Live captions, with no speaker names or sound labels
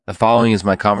The following is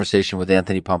my conversation with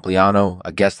Anthony Pompliano,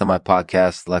 a guest on my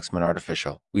podcast, Lexman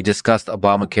Artificial. We discussed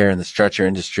Obamacare and the stretcher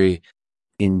industry.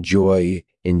 Enjoy.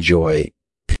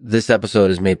 This episode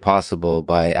is made possible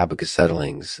by Abacus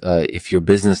Settlings. If your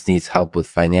business needs help with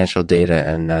financial data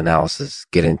and analysis,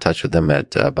 get in touch with them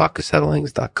at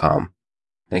abacussettlings.com.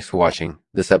 Thanks for watching.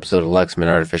 This episode of Lexman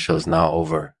Artificial is now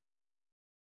over.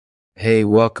 Hey,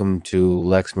 welcome to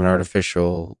Lexman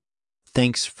Artificial.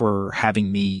 Thanks for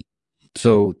having me.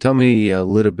 So tell me a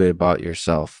little bit about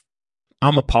yourself.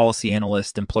 I'm a policy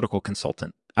analyst and political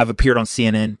consultant. I've appeared on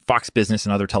CNN, Fox Business,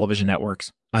 and other television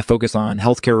networks. I focus on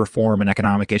healthcare reform and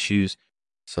economic issues.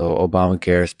 So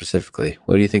Obamacare specifically,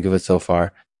 what do you think of it so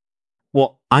far?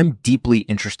 Well, I'm deeply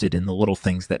interested in the little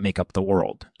things that make up the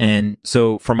world. And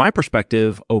so from my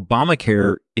perspective,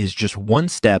 Obamacare is just one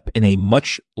step in a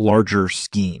much larger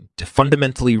scheme to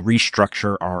fundamentally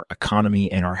restructure our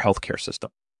economy and our healthcare system.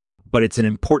 But it's an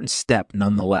important step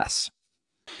nonetheless.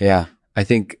 Yeah, I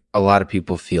think a lot of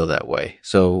people feel that way.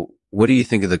 So what do you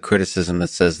think of the criticism that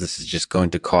says this is just going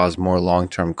to cause more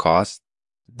long-term costs?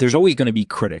 There's always going to be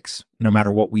critics, no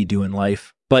matter what we do in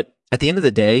life. But at the end of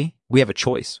the day, we have a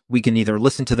choice. We can either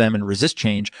listen to them and resist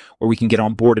change, or we can get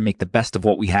on board and make the best of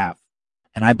what we have.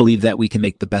 And I believe that we can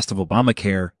make the best of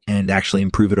Obamacare and actually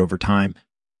improve it over time.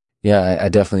 Yeah, I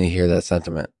definitely hear that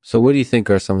sentiment. So what do you think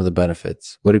are some of the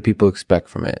benefits? What do people expect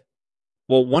from it?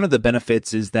 Well, one of the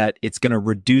benefits is that it's going to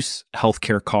reduce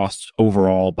healthcare costs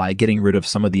overall by getting rid of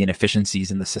some of the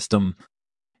inefficiencies in the system.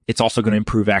 It's also going to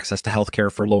improve access to healthcare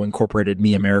for low incorporated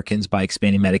me Americans by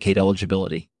expanding Medicaid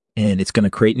eligibility. And it's going to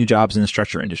create new jobs in the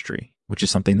stretcher industry, which is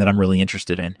something that I'm really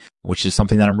interested in,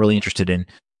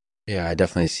 Yeah, I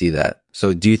definitely see that.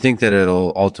 So do you think that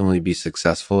it'll ultimately be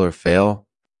successful or fail?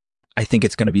 I think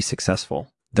it's going to be successful.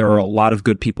 There are a lot of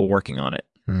good people working on it.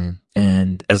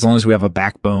 And as long as we have a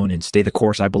backbone and stay the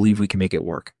course, I believe we can make it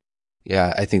work.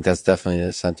 Yeah, I think that's definitely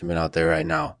the sentiment out there right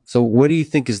now. So what do you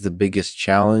think is the biggest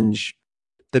challenge?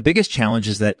 The biggest challenge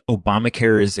is that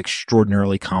Obamacare is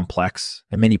extraordinarily complex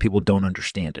and many people don't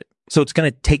understand it. So it's going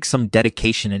to take some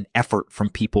dedication and effort from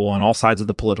people on all sides of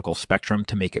the political spectrum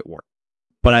to make it work.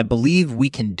 But I believe we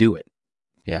can do it.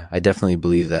 Yeah, I definitely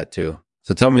believe that too.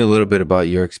 So tell me a little bit about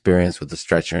your experience with the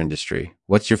stretcher industry.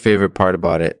 What's your favorite part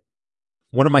about it?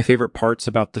 One of my favorite parts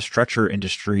about the stretcher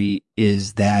industry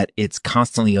is that it's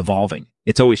constantly evolving.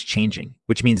 It's always changing,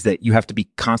 which means that you have to be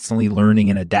constantly learning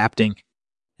and adapting.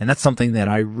 And that's something that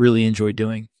I really enjoy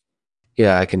doing.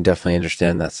 Yeah, I can definitely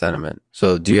understand that sentiment.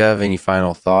 So do you have any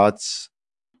final thoughts?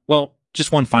 Well,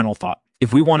 just one final thought.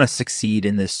 If we want to succeed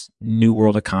in this new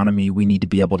world economy, we need to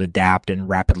be able to adapt and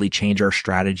rapidly change our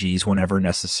strategies whenever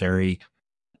necessary.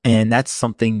 And that's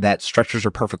something that stretchers are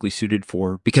perfectly suited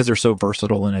for because they're so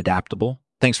versatile and adaptable.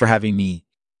 Thanks for having me.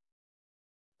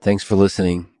 Thanks for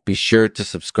listening. Be sure to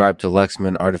subscribe to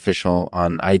Lexman Artificial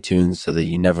on iTunes so that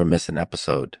you never miss an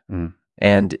episode.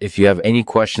 And if you have any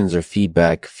questions or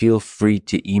feedback, feel free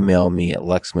to email me at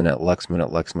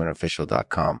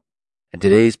lexmanartificial.com. And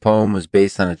today's poem was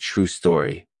based on a true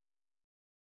story.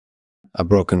 A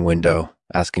broken window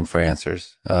asking for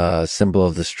answers, a symbol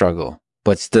of the struggle.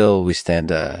 But still, we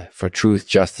stand for truth,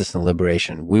 justice, and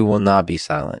liberation. We will not be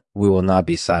silent. We will not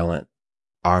be silent.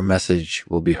 Our message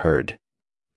will be heard.